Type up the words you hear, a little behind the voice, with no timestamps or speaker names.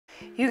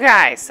You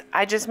guys,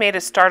 I just made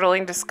a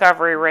startling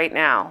discovery right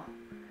now.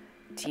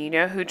 Do you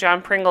know who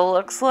John Pringle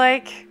looks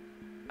like?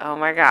 Oh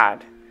my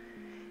god.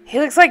 He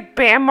looks like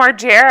Bam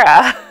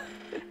Margera.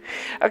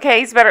 Okay,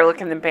 he's better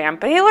looking than Bam,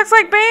 but he looks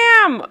like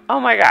Bam! Oh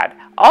my god.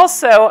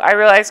 Also, I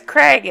realized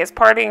Craig is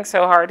partying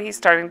so hard he's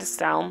starting to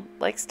sound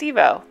like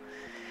Steve-O.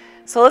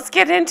 So let's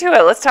get into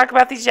it. Let's talk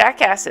about these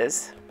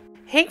jackasses.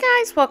 Hey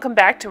guys, welcome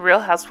back to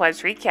Real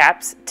Housewives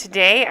Recaps.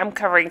 Today I'm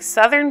covering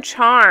Southern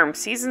Charm,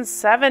 Season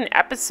 7,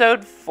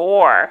 Episode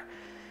 4.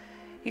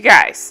 You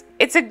guys,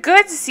 it's a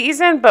good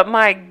season, but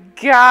my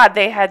god,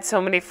 they had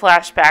so many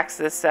flashbacks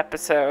this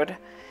episode.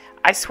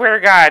 I swear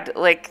to God,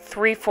 like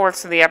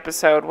 3/4 of the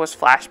episode was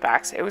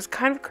flashbacks. It was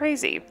kind of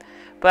crazy.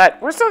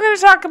 But we're still going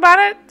to talk about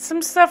it.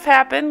 Some stuff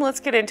happened. Let's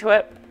get into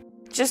it.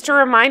 Just a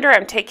reminder,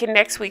 I'm taking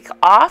next week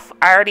off.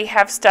 I already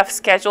have stuff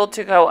scheduled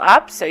to go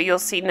up. So you'll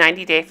see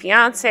 90 Day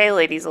Fiancé,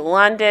 Ladies of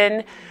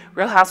London,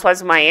 Real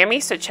Housewives of Miami.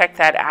 So check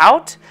that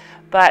out.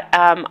 But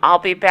I'll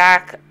be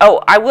back.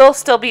 Oh, I will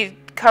still be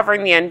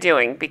covering The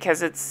Undoing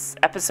because it's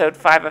episode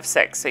 5 of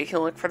 6. So you can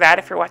look for that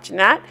if you're watching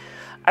that.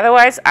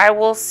 Otherwise, I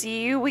will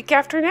see you week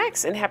after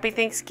next. And happy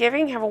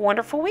Thanksgiving. Have a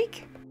wonderful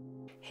week.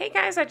 Hey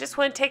guys, I just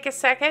want to take a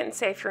second and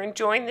say if you're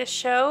enjoying this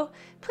show,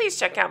 please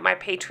check out my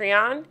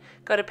Patreon.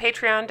 Go to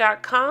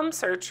patreon.com,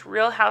 search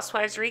Real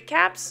Housewives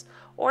Recaps,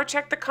 or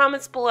check the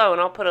comments below and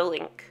I'll put a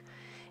link.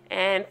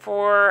 And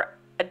for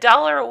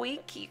 $1 a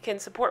week, you can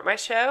support my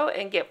show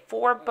and get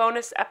 4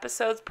 bonus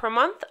episodes per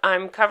month.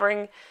 I'm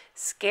covering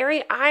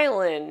Scary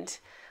Island,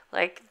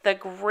 like the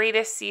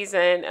greatest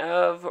season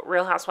of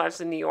Real Housewives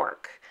of New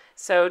York.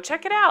 So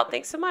check it out.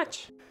 Thanks so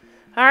much.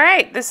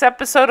 Alright, this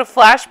episode of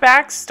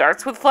Flashbacks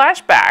starts with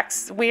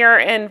flashbacks. We are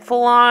in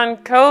full-on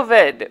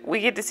COVID.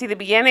 We get to see the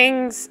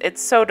beginnings. It's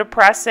so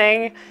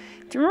depressing.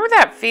 Do you remember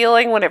that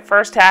feeling when it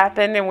first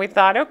happened and we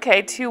thought,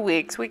 okay, 2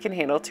 weeks. We can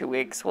handle 2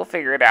 weeks. We'll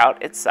figure it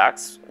out. It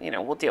sucks. You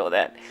know, we'll deal with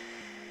it.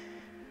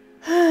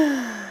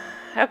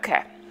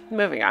 Okay,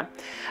 moving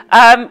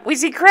on. We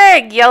see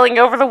Craig yelling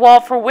over the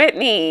wall for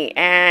Whitney,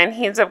 and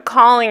he ends up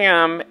calling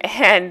him,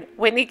 and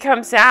Whitney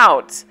comes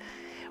out.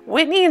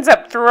 Whitney ends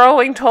up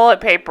throwing toilet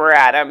paper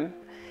at him,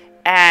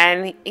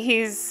 and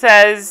he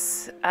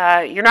says,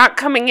 you're not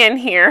coming in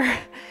here.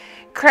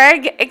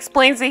 Craig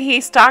explains that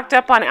he stocked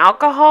up on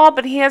alcohol,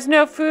 but he has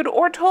no food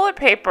or toilet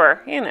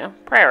paper. You know,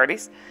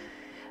 priorities.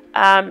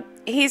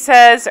 He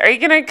says, are you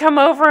going to come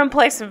over and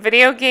play some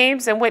video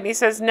games? And Whitney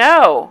says,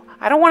 no,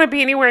 I don't want to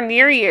be anywhere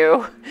near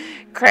you.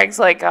 Craig's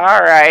like,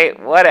 all right,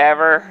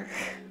 whatever.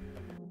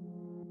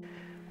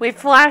 We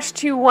flash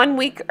to 1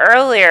 week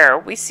earlier.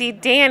 We see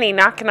Danny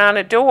knocking on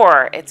a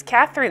door. It's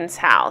Kathryn's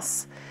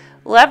house.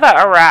 Leva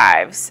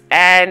arrives,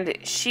 and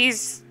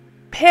she's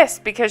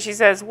pissed because she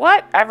says,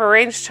 what? I've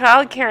arranged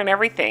childcare and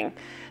everything.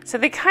 So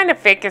they kind of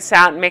fake us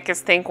out and make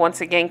us think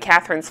once again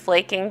Kathryn's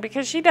flaking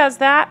because she does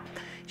that.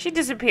 She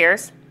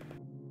disappears.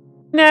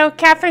 No,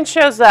 Kathryn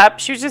shows up.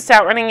 She was just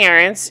out running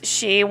errands.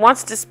 She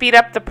wants to speed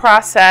up the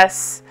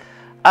process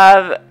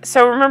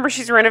so remember,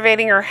 she's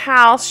renovating her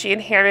house. She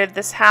inherited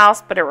this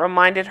house, but it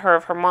reminded her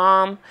of her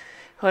mom,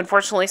 who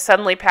unfortunately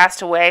suddenly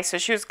passed away. So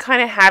she was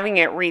kind of having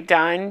it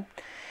redone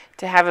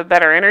to have a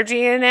better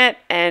energy in it.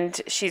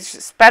 And she's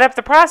sped up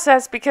the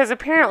process because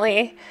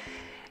apparently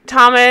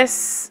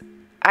Thomas,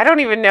 I don't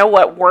even know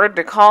what word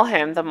to call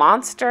him, the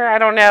monster, I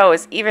don't know,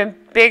 is even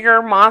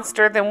bigger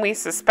monster than we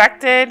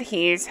suspected.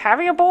 He's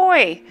having a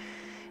boy.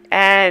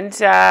 And,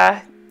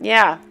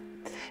 yeah.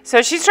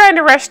 So she's trying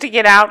to rush to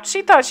get out.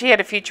 She thought she had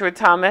a future with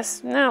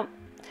Thomas. No.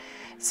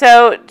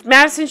 So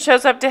Madison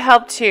shows up to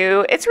help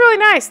too. It's really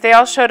nice. They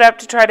all showed up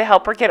to try to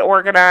help her get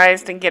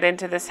organized and get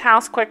into this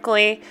house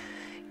quickly.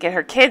 Get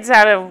her kids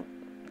out of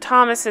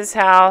Thomas's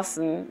house.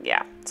 And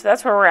yeah, so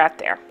that's where we're at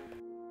there.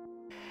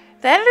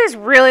 The editors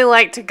really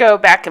like to go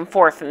back and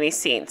forth in these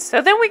scenes.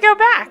 So then we go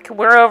back.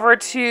 We're over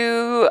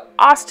to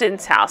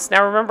Austen's house.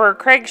 Now remember,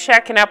 Craig's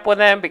shacking up with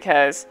him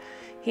because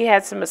he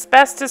had some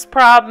asbestos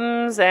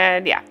problems,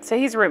 and yeah, so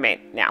he's a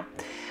roommate now.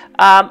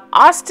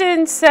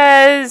 Austen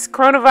says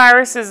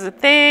coronavirus is a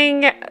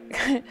thing.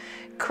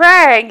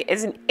 Craig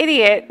is an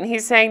idiot, and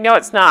he's saying, no,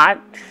 it's not.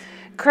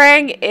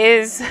 Craig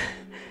is...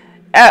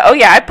 oh,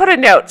 yeah, I put a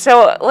note.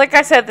 So, like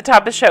I said at the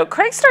top of the show,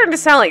 Craig's starting to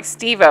sound like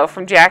Steve-O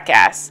from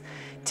Jackass.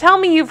 Tell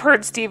me you've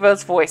heard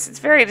Steve-O's voice. It's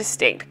very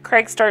distinct.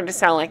 Craig's starting to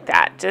sound like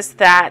that. Just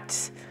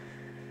that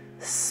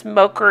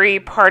smokery,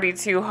 party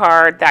too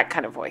hard, that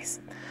kind of voice.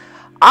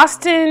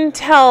 Austen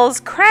tells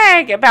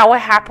Craig about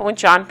what happened with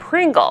John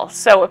Pringle.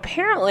 So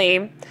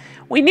apparently,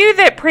 we knew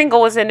that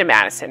Pringle was into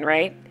Madison,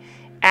 right?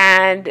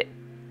 And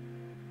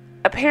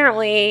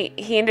apparently,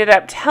 he ended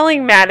up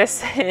telling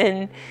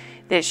Madison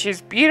that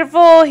she's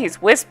beautiful.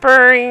 He's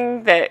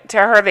whispering to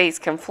her that he's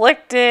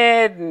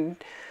conflicted. And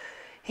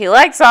he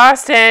likes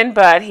Austen,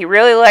 but he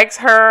really likes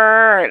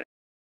her.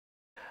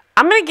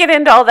 I'm going to get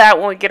into all that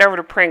when we get over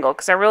to Pringle,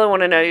 because I really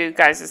want to know you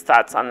guys'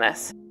 thoughts on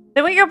this.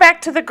 Then we go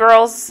back to the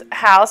girls'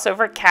 house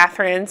over at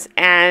Kathryn's,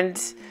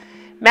 and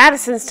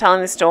Madison's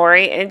telling the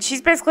story, and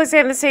she's basically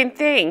saying the same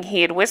thing.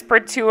 He had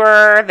whispered to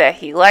her that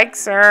he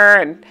likes her,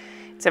 and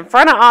It's in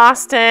front of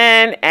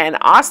Austen, and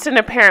Austen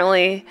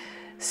apparently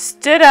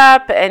stood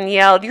up and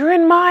yelled, "You're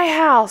in my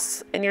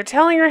house, and you're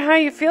telling her how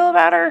you feel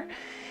about her?"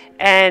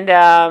 And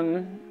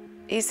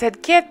he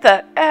said, "Get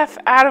the F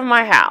out of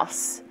my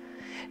house."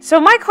 So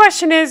my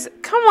question is,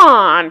 come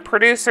on,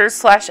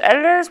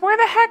 producers/editors, where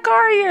the heck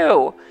are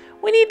you?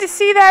 We need to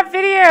see that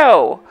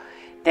video.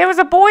 There was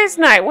a boys'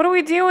 night. What are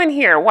we doing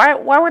here? Why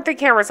weren't the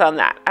cameras on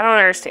that? I don't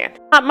understand.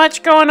 Not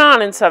much going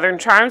on in Southern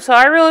Charm, so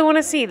I really want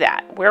to see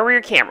that. Where were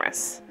your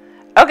cameras?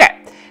 Okay.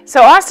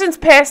 So Austen's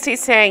pissed.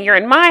 He's saying, "You're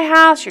in my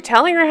house. You're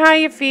telling her how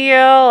you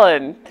feel."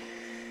 And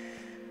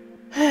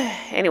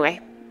anyway,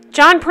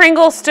 John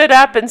Pringle stood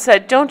up and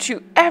said, "Don't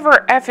you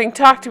ever effing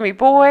talk to me,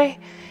 boy."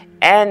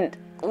 And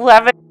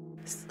Leva,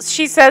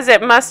 she says,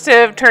 "It must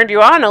have turned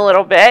you on a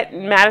little bit."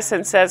 And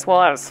Madison says, "Well,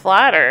 I was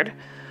flattered."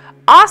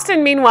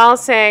 Austen, meanwhile,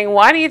 is saying,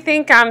 "Why do you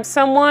think I'm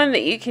someone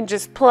that you can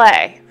just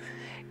play?"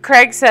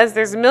 Craig says,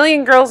 "There's a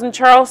million girls in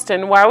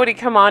Charleston. Why would he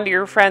come on to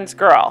your friend's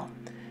girl?"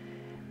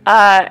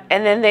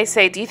 And then they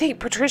say, "Do you think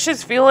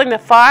Patricia's fueling the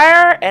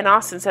fire?" And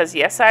Austen says,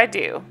 "Yes, I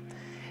do."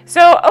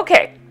 So,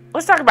 okay,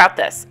 let's talk about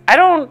this. I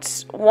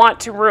don't want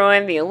to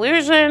ruin the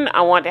illusion.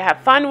 I want to have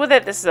fun with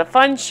it. This is a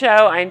fun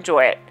show. I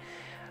enjoy it.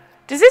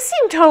 Does this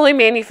seem totally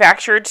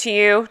manufactured to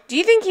you? Do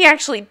you think he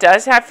actually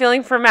does have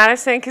feeling for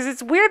Madison? Because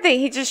it's weird that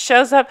he just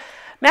shows up.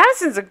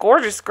 Madison's a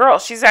gorgeous girl.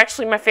 She's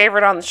actually my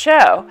favorite on the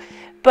show.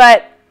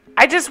 But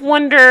I just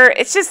wonder,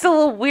 it's just a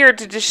little weird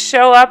to just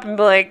show up and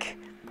be like,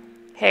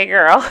 "Hey,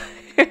 girl."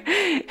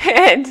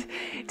 And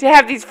to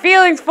have these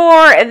feelings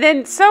for, and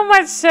then so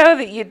much so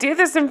that you do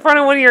this in front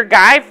of one of your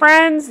guy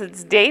friends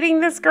that's dating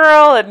this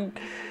girl, and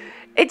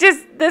it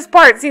just, this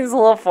part seems a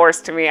little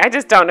forced to me. I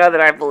just don't know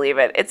that I believe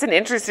it. It's an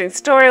interesting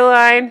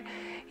storyline,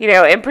 you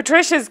know, and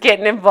Patricia's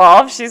getting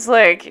involved. She's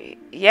like,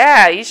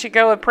 "Yeah, you should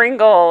go with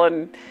Pringle,"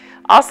 and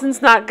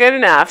Austen's not good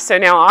enough, so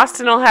now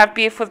Austen will have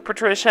beef with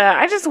Patricia.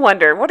 I just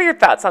wonder, what are your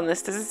thoughts on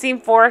this? Does it seem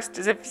forced?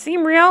 Does it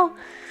seem real?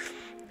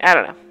 I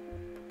don't know.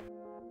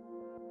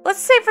 Let's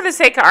say for the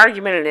sake of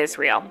argument it is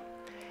real.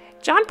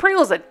 John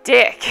Pringle's a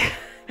dick.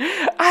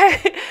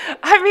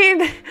 I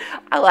mean,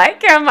 I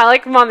like him. I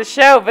like him on the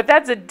show, but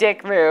that's a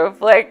dick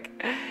move. Like,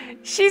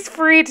 she's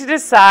free to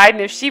decide,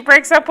 and if she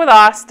breaks up with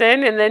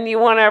Austen and then you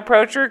want to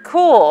approach her,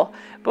 cool.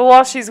 But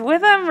while she's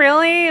with him,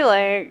 really?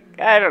 Like,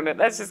 I don't know.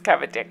 That's just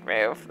kind of a dick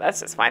move.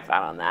 That's just my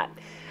thought on that.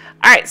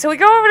 All right, so we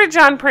go over to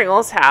John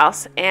Pringle's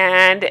house,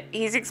 and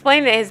he's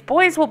explaining that his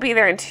boys will be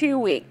there in 2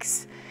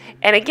 weeks.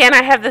 And again,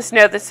 I have this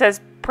note that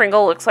says,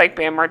 "Pringle looks like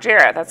Bam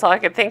Margera." That's all I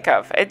could think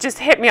of. It just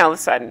hit me all of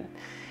a sudden.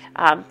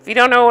 If you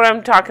don't know what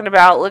I'm talking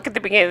about, look at the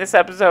beginning of this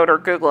episode or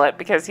Google it,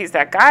 because he's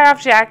that guy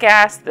off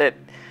Jackass that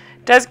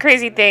does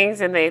crazy things,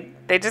 and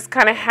they just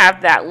kind of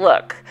have that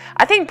look.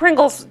 I think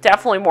Pringle's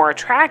definitely more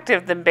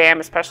attractive than Bam,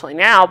 especially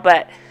now,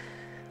 but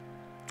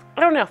I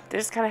don't know. They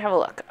just kind of have a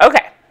look.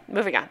 Okay,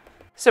 moving on.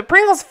 So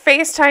Pringle's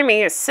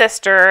FaceTiming his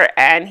sister,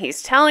 and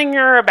he's telling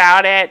her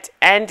about it.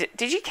 And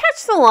did you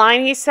catch the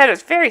line he said? It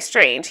was very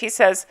strange. He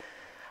says,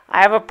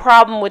 "I have a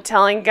problem with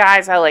telling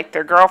guys I like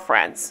their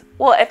girlfriends."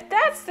 Well, if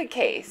that's the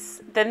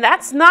case, then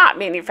that's not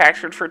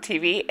manufactured for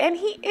TV, and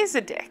he is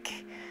a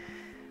dick.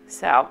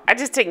 So I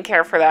just didn't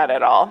care for that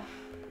at all.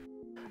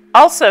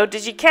 Also,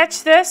 did you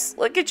catch this?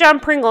 Look at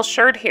John Pringle's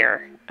shirt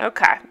here.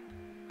 Okay.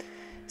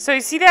 So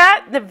you see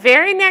that? The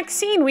very next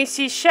scene, we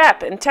see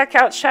Shep, and check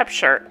out Shep's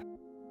shirt.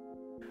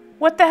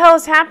 What the hell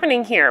is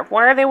happening here?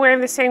 Why are they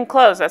wearing the same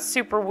clothes? That's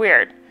super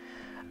weird.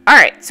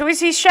 Alright, so we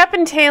see Shep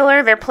and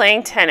Taylor. They're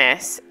playing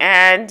tennis.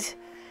 And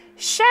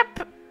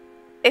Shep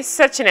is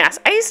such an ass.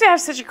 I used to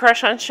have such a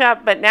crush on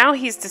Shep, but now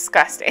he's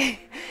disgusting.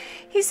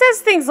 He says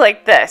things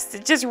like this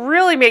that just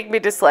really make me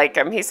dislike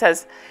him. He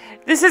says,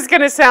 "This is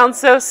going to sound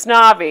so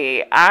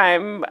snobby.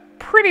 I'm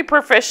pretty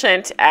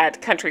proficient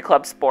at country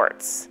club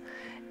sports."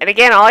 And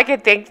again, all I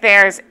could think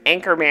there is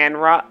Anchorman,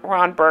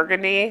 Ron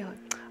Burgundy.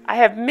 "I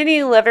have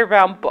many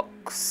leather-bound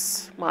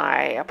books.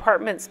 My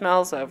apartment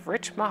smells of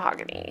rich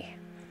mahogany."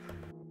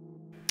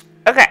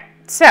 Okay,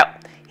 so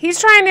he's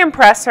trying to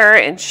impress her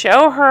and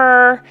show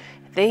her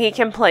that he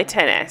can play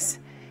tennis.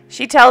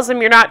 She tells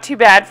him, "You're not too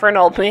bad for an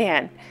old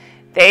man."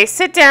 They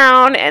sit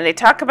down and they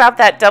talk about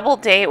that double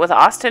date with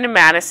Austen and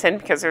Madison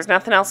because there's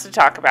nothing else to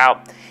talk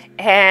about.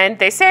 And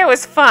they say it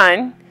was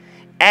fun.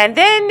 And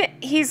then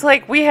he's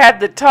like, "We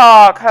had the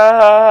talk."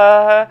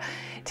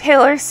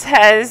 Taylor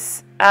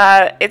says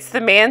it's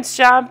the man's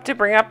job to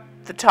bring up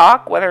the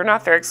talk, whether or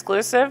not they're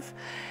exclusive.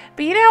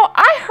 But you know,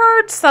 I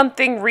heard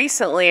something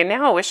recently, and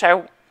now I wish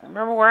I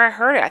remember where I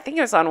heard it. I think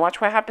it was on Watch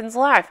What Happens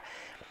Live.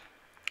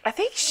 I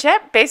think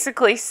Shep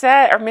basically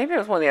said, or maybe it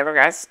was one of the other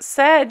guys,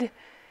 said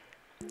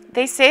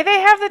they say they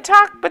have the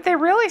talk, but they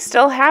really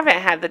still haven't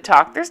had the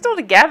talk. They're still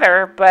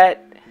together,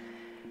 but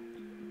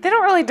they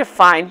don't really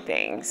define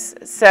things.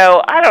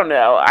 So I don't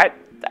know. I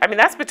mean,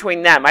 that's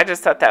between them. I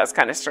just thought that was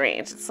kind of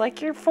strange. It's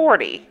like, you're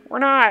 40. We're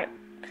not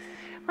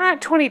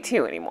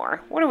 22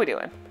 anymore. What are we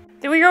doing?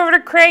 Then we go over to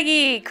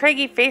Craigie.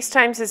 Craigie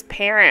FaceTimes his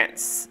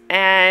parents.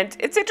 And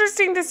it's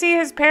interesting to see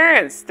his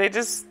parents. They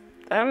just,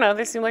 I don't know,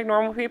 they seem like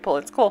normal people.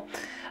 It's cool.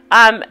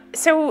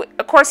 So,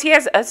 of course, he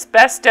has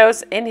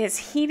asbestos in his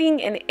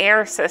heating and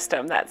air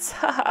system. That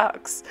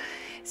sucks.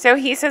 So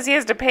he says he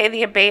has to pay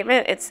the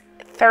abatement. It's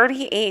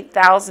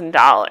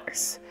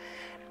 $38,000.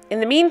 In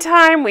the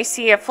meantime, we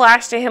see a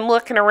flash to him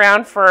looking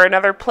around for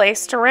another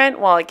place to rent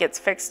while it gets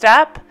fixed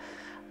up.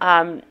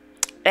 And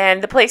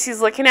the place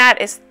he's looking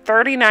at is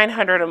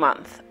 $3,900 a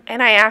month.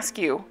 And I ask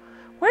you,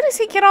 where does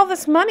he get all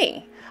this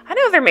money? I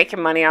know they're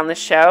making money on the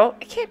show.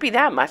 It can't be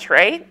that much,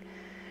 right?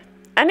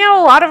 I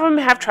know a lot of them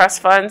have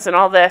trust funds and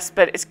all this,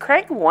 but is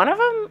Craig one of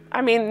them?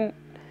 I mean,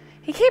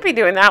 he can't be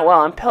doing that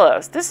well on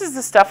pillows. This is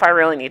the stuff I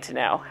really need to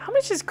know. How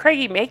much is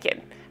Craigie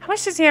making? How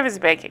much does he have in his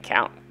bank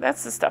account?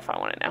 That's the stuff I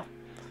want to know.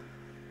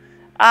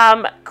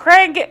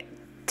 Craig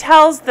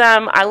tells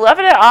them, I love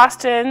it at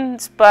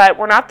Austen's, but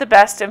we're not the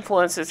best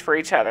influences for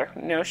each other.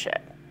 No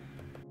shit.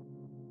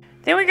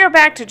 Then we go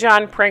back to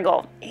John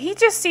Pringle. He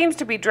just seems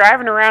to be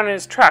driving around in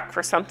his truck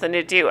for something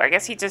to do. I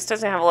guess he just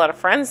doesn't have a lot of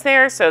friends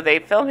there, so they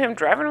film him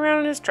driving around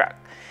in his truck.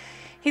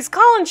 He's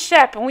calling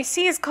Shep, and we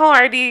see his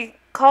caller ID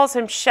calls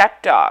him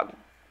Shep Dog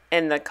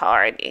in the caller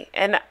ID.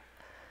 And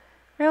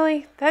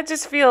really, that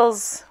just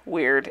feels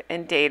weird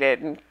and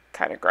dated and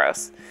kind of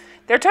gross.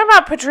 They're talking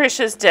about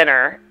Patricia's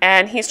dinner,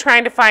 and he's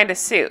trying to find a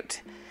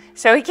suit.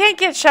 So he can't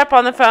get Shep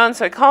on the phone,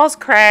 so he calls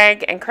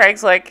Craig, and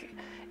Craig's like,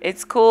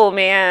 it's cool,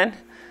 man.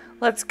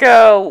 Let's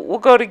go. We'll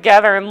go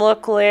together and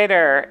look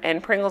later.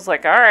 And Pringle's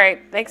like, all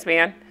right, thanks,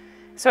 man.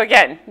 So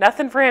again,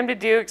 nothing for him to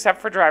do except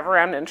for drive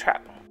around in a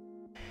truck.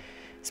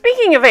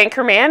 Speaking of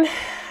Anchorman,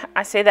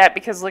 I say that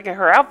because look at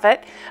her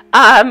outfit.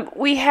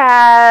 We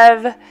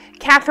have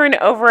Kathryn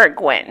over at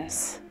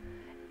Gwen's.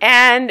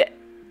 And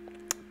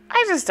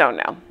I just don't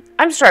know.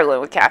 I'm struggling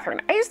with Kathryn.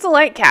 I used to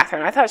like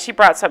Kathryn. I thought she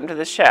brought something to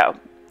the show.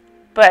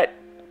 But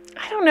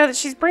I don't know that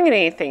she's bringing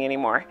anything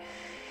anymore.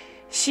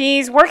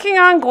 She's working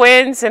on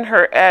Gwen's and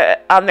her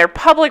on their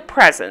public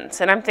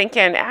presence. And I'm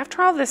thinking,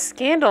 after all this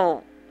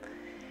scandal,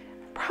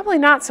 probably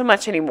not so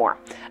much anymore.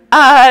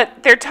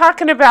 They're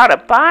talking about a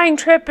buying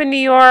trip in New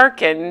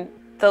York. And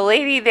the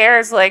lady there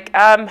is like,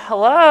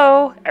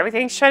 hello,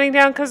 everything's shutting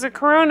down because of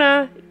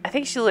Corona. I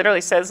think she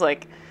literally says,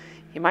 like,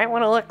 you might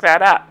want to look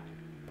that up.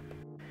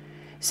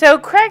 So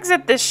Craig's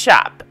at this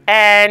shop,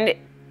 and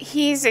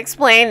he's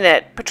explained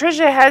that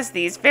Patricia has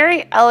these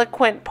very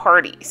eloquent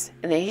parties,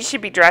 and that he should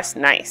be dressed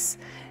nice.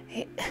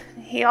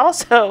 He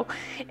also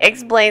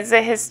explains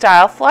that his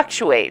style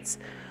fluctuates.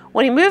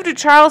 When he moved to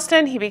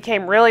Charleston, he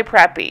became really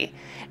preppy.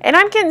 And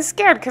I'm getting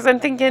scared, because I'm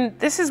thinking,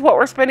 this is what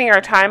we're spending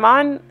our time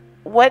on?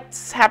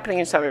 What's happening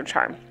in Southern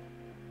Charm?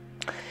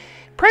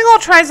 Pringle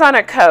tries on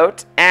a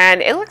coat,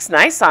 and it looks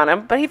nice on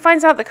him, but he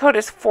finds out the coat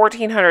is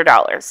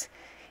 $1,400.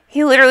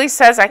 He literally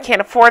says, I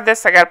can't afford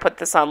this, I gotta put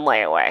this on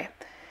layaway.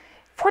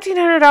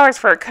 $1,400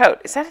 for a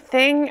coat. Is that a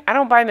thing? I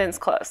don't buy men's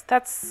clothes.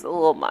 That's a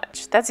little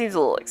much. That seems a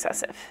little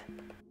excessive.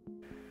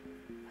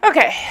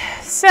 Okay,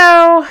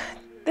 so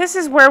this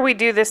is where we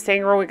do this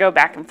thing where we go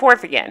back and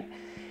forth again.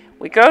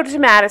 We go to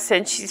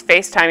Madison. She's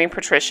FaceTiming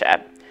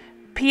Patricia.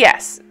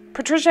 P.S.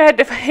 Patricia had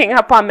to hang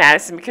up on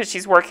Madison because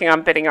she's working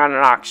on bidding on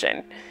an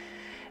auction.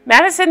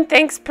 Madison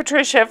thanks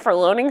Patricia for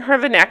loaning her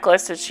the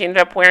necklace that she ended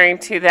up wearing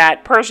to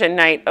that Persian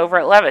night over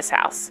at Leva's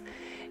house.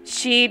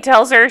 She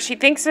tells her she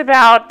thinks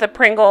about the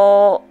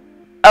Pringle...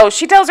 Oh,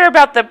 she tells her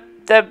about the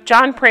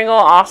John Pringle,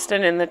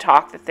 Austen, and the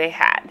talk that they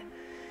had.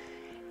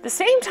 At the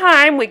same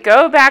time, we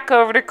go back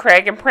over to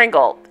Craig and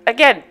Pringle.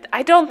 Again,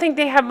 I don't think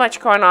they have much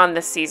going on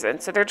this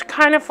season, so they're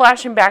kind of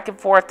flashing back and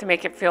forth to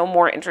make it feel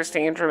more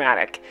interesting and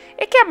dramatic.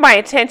 It kept my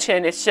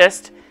attention, it's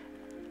just...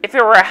 If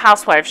it were a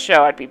housewife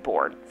show, I'd be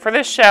bored. For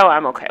this show,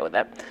 I'm okay with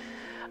it.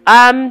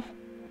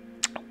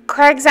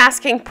 Craig's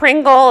asking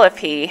Pringle if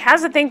he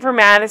has a thing for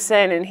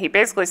Madison, and he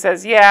basically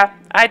says, yeah,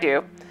 I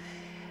do.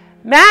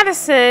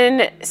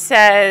 Madison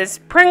says,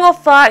 Pringle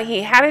thought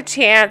he had a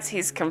chance.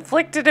 He's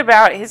conflicted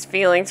about his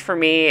feelings for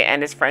me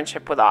and his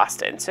friendship with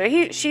Austen. So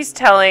she's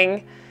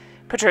telling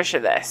Patricia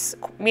this.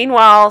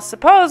 Meanwhile,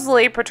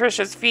 supposedly,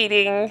 Patricia's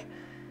feeding,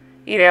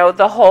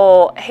 the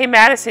whole, hey,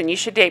 Madison, you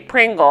should date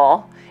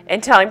Pringle.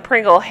 And telling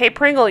Pringle, hey,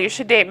 Pringle, you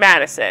should date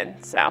Madison.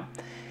 So,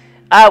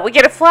 we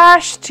get a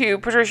flash to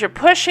Patricia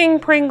pushing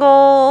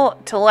Pringle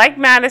to like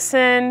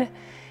Madison.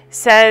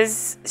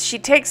 Says she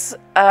takes,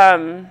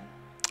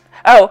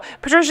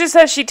 Patricia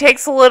says she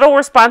takes a little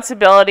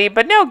responsibility,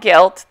 but no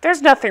guilt.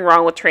 There's nothing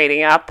wrong with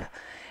trading up.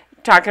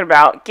 Talking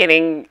about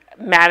getting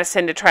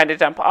Madison to try to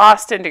dump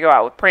Austen to go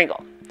out with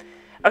Pringle.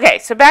 Okay,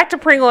 so back to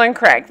Pringle and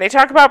Craig. They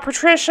talk about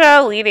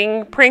Patricia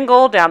leading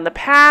Pringle down the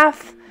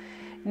path.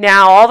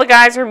 Now, all the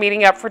guys are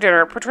meeting up for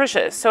dinner at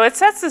Patricia's. So it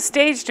sets the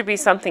stage to be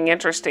something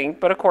interesting.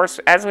 But, of course,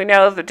 as we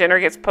know, the dinner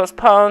gets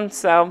postponed.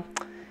 So,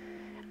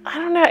 I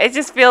don't know. It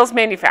just feels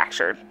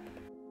manufactured.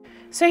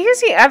 So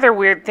here's the other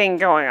weird thing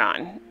going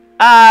on.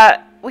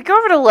 We go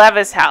over to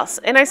Leva's house.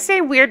 And I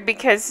say weird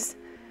because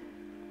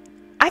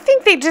I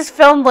think they just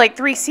filmed like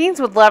 3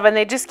 scenes with Leva. And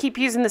they just keep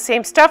using the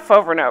same stuff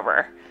over and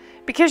over.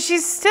 Because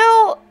she's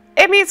still...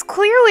 I mean, it's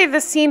clearly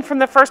the scene from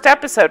the first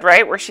episode,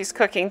 right? Where she's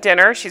cooking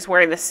dinner. She's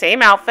wearing the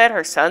same outfit.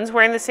 Her son's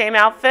wearing the same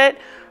outfit.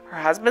 Her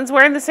husband's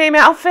wearing the same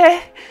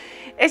outfit.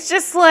 It's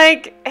just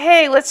like,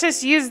 hey, let's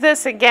just use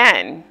this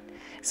again.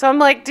 So I'm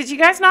like, did you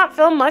guys not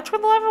film much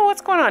with Leva? What's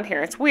going on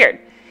here? It's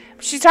weird.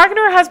 She's talking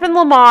to her husband,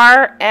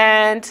 Lamar,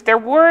 and they're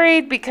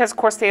worried because, of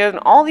course, they own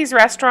all these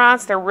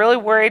restaurants. They're really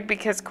worried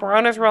because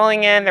Corona's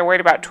rolling in. They're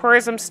worried about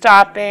tourism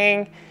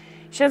stopping.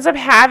 She ends up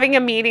having a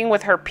meeting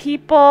with her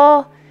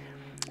people.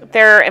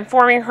 They're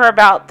informing her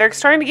about, they're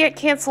starting to get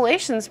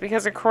cancellations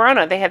because of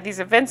Corona. They have these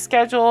events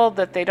scheduled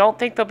that they don't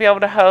think they'll be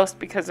able to host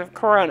because of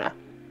Corona.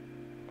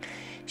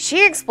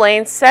 She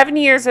explains 7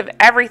 years of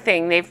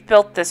everything they've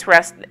built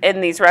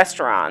in these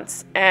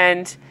restaurants,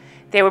 and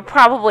they would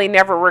probably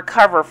never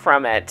recover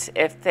from it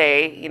if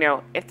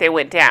they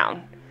went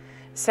down.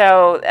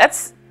 So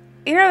that's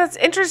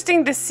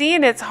interesting to see,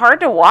 and it's hard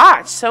to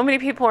watch. So many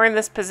people are in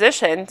this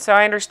position, so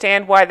I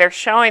understand why they're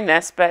showing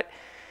this, but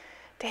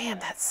damn,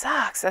 that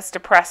sucks. That's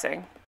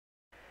depressing.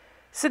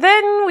 So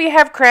then we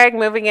have Craig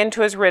moving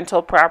into his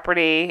rental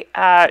property.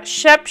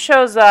 Shep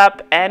shows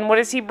up, and what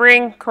does he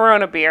bring?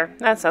 Corona beer.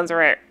 That sounds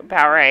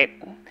about right.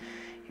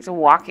 He's a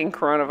walking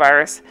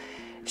coronavirus.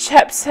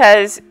 Shep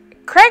says,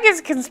 Craig is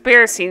a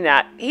conspiracy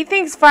nut. He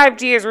thinks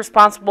 5G is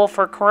responsible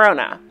for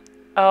Corona.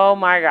 Oh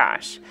my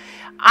gosh.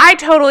 I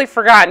totally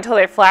forgot until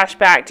they flashed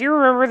back. Do you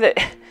remember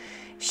that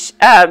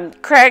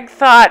Craig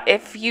thought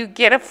if you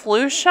get a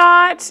flu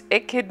shot,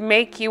 it could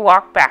make you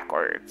walk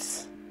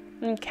backwards?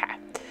 Okay.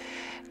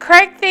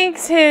 Craig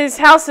thinks his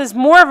house is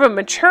more of a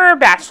mature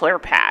bachelor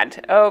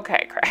pad.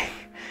 Okay, Craig.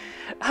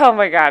 Oh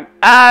my God.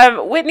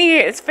 Whitney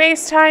is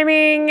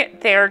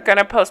FaceTiming. They're going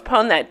to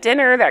postpone that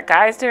dinner, that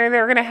guy's dinner they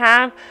were going to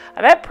have.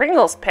 I bet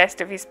Pringle's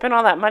pissed if he spent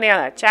all that money on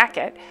that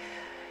jacket.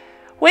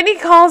 Whitney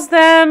calls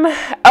them.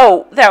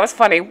 Oh, that was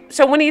funny.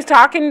 So when Whitney's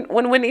talking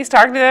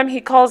to them,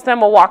 he calls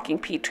them a walking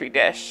petri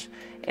dish.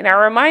 And I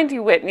remind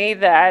you, Whitney,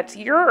 that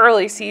your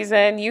early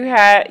season, we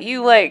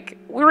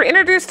were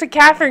introduced to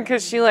Kathryn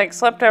because she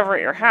slept over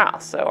at your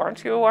house. So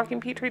aren't you a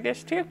walking petri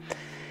dish too?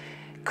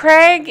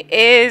 Craig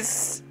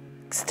is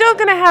still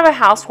going to have a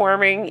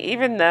housewarming,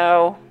 even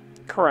though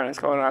Corona's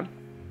going on.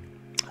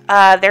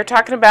 They're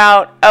talking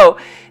about,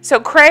 so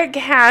Craig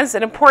has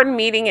an important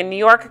meeting in New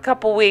York a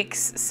couple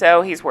weeks,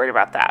 so he's worried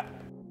about that.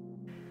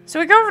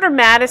 So we go over to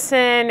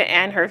Madison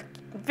and her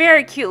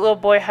very cute little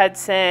boy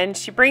Hudson.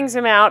 She brings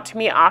him out to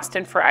meet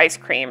Austen for ice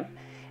cream.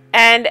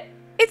 And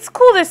it's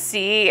cool to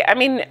see. I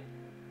mean,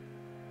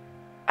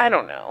 I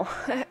don't know.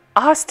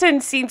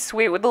 Austen seems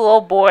sweet with the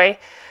little boy,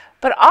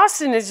 but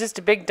Austen is just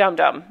a big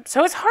dum-dum.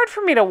 So it's hard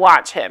for me to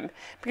watch him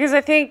because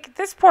I think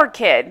this poor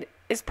kid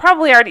is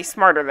probably already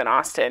smarter than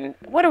Austen.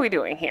 What are we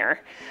doing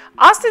here?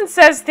 Austen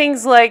says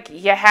things like,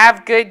 you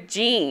have good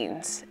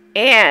genes,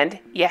 and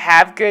you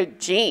have good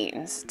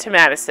genes to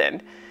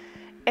Madison.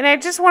 And I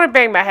just want to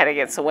bang my head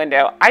against the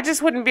window. I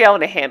just wouldn't be able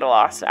to handle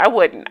Austen. I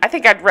wouldn't. I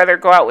think I'd rather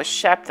go out with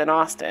Shep than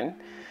Austen.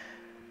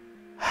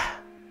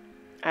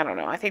 I don't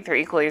know. I think they're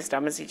equally as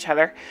dumb as each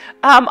other.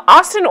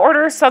 Austen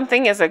orders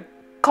something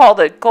called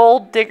a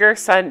gold digger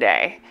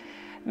sundae.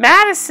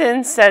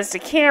 Madison says to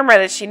Camera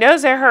that she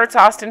knows it hurts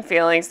Austen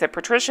feelings that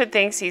Patricia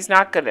thinks he's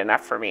not good enough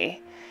for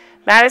me.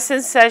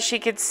 Madison says she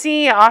could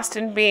see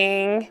Austen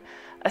being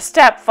a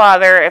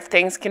stepfather if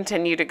things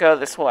continue to go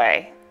this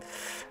way.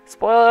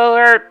 Spoiler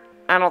alert,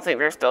 I don't think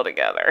they're still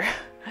together.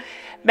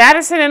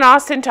 Madison and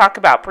Austen talk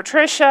about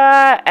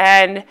Patricia,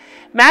 and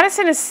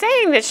Madison is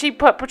saying that she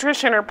put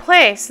Patricia in her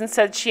place and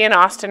said she and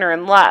Austen are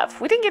in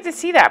love. We didn't get to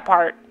see that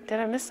part. Did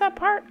I miss that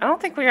part? I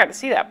don't think we got to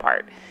see that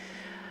part.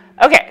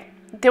 Okay.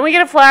 Then we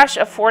get a flash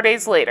of 4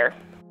 days later.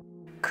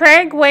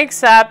 Craig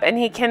wakes up and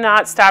he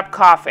cannot stop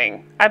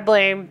coughing. I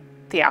blame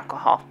the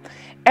alcohol.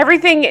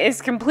 Everything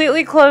is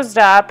completely closed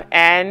up,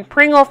 and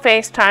Pringle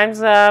FaceTimes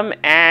them,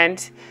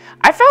 and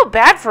I felt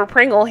bad for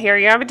Pringle here.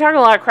 I've been talking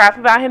a lot of crap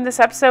about him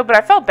this episode, but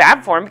I felt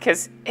bad for him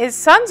because his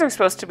sons are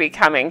supposed to be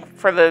coming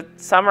for the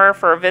summer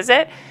for a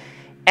visit,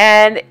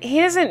 and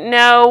he doesn't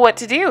know what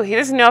to do. He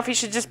doesn't know if he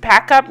should just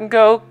pack up and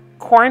go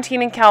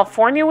quarantine in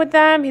California with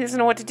them. He doesn't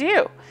know what to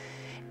do.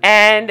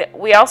 And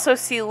we also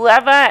see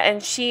Leva,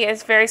 and she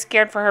is very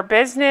scared for her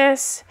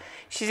business.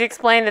 She's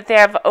explained that they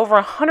have over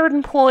 100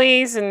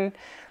 employees, and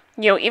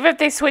even if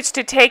they switch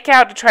to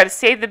takeout to try to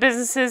save the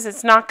businesses,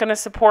 it's not going to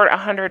support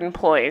 100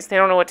 employees. They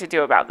don't know what to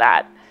do about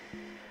that.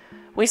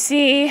 We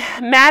see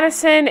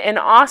Madison and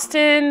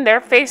Austen.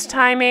 They're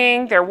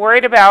FaceTiming. They're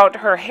worried about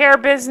her hair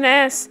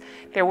business.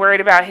 They're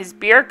worried about his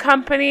beer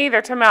company.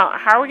 They're talking about,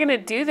 how are we going to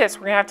do this?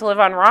 We're going to have to live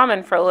on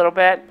ramen for a little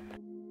bit.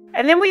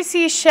 And then we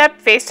see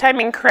Shep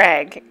FaceTiming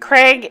Craig.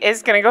 Craig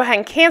is going to go ahead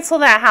and cancel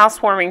that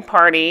housewarming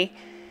party.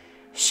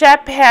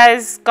 Shep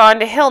has gone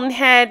to Hilton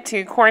Head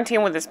to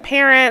quarantine with his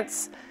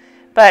parents,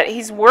 but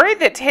he's worried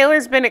that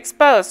Taylor's been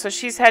exposed, so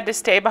she's had to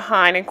stay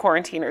behind and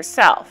quarantine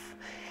herself.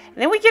 And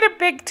then we get a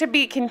big to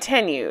be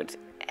continued.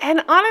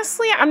 And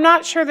honestly, I'm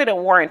not sure that it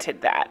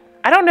warranted that.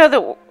 I don't know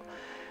that...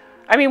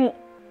 I mean,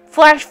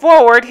 flash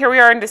forward, here we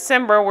are in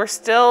December. We're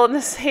still in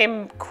the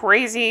same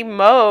crazy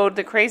mode,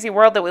 the crazy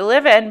world that we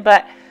live in,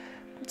 but...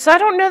 So I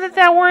don't know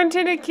that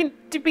warranted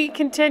it to be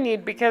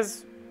continued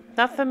because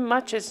nothing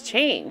much has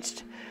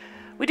changed.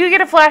 We do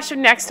get a flash of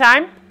next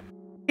time.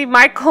 We see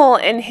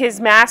Mikell in his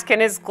mask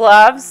and his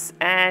gloves,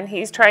 and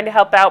he's trying to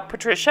help out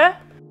Patricia.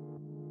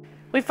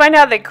 We find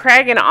out that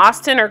Craig and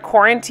Austen are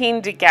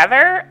quarantined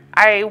together.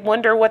 I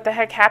wonder what the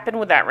heck happened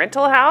with that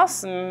rental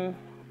house, and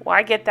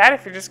why get that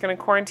if you're just going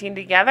to quarantine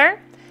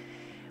together.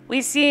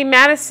 We see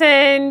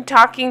Madison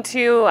talking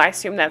to, I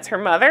assume that's her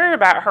mother,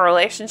 about her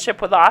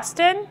relationship with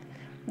Austen.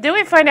 Then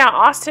we find out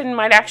Austen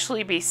might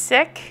actually be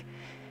sick,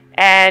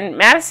 and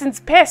Madison's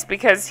pissed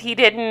because he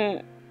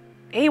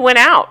went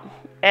out,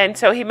 and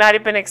so he might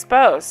have been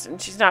exposed,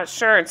 and she's not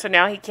sure, and so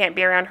now he can't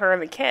be around her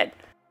and the kid.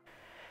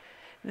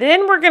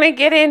 Then we're going to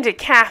get into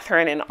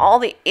Kathryn and all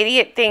the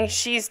idiot things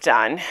she's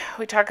done.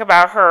 We talk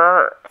about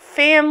her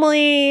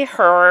family,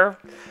 her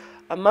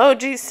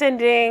emoji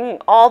sending,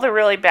 all the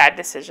really bad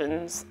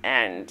decisions,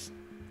 and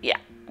yeah,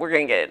 we're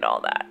going to get into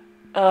all that.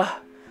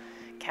 Ugh,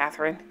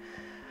 Kathryn.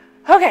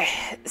 Okay,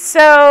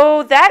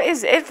 so that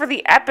is it for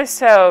the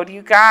episode,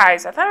 you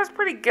guys. I thought it was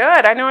pretty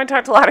good. I know I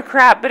talked a lot of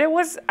crap, but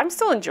I'm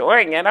still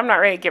enjoying it. I'm not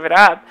ready to give it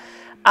up.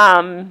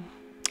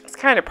 It's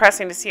kind of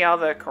depressing to see all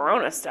the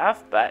corona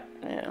stuff, but,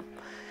 yeah.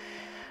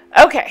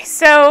 Okay,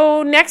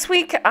 so next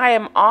week I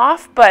am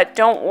off, but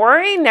don't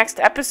worry. Next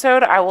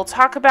episode I will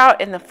talk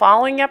about in the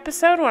following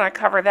episode when I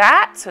cover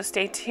that, so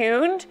stay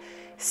tuned.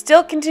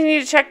 Still continue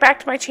to check back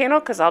to my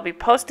channel because I'll be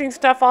posting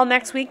stuff all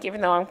next week,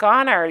 even though I'm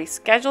gone. I already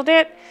scheduled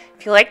it.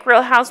 If you like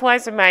Real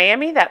Housewives of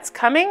Miami, that's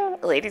coming.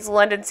 Ladies of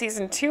London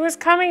Season 2 is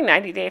coming.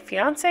 90 Day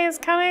Fiancé is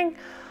coming.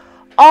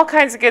 All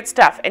kinds of good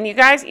stuff. And you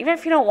guys, even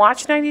if you don't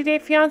watch 90 Day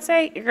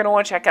Fiancé, you're going to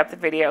want to check out the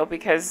video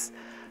because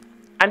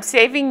I'm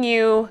saving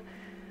you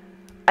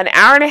an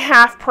hour and a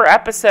half per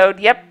episode.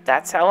 Yep,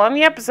 that's how long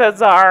the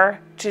episodes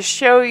are, to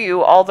show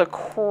you all the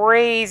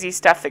crazy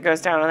stuff that goes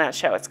down on that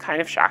show. It's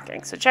kind of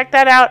shocking. So check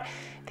that out.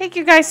 Thank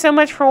you guys so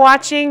much for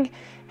watching.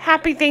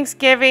 Happy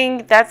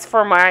Thanksgiving. That's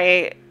for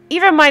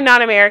even my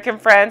non-American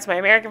friends, my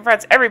American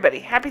friends, everybody.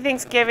 Happy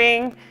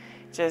Thanksgiving.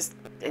 Just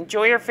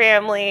enjoy your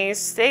families.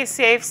 Stay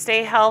safe.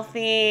 Stay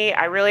healthy.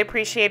 I really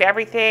appreciate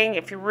everything.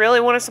 If you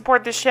really want to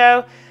support the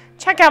show,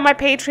 check out my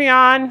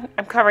Patreon.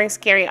 I'm covering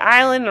Scary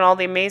Island and all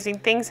the amazing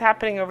things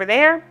happening over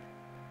there.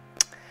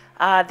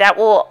 That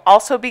will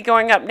also be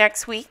going up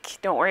next week.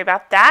 Don't worry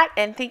about that.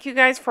 And thank you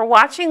guys for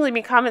watching. Leave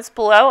me comments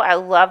below. I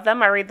love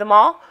them. I read them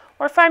all.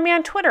 Or find me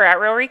on Twitter at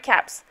Real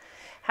Recaps.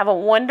 Have a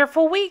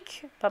wonderful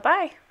week.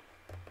 Bye-bye.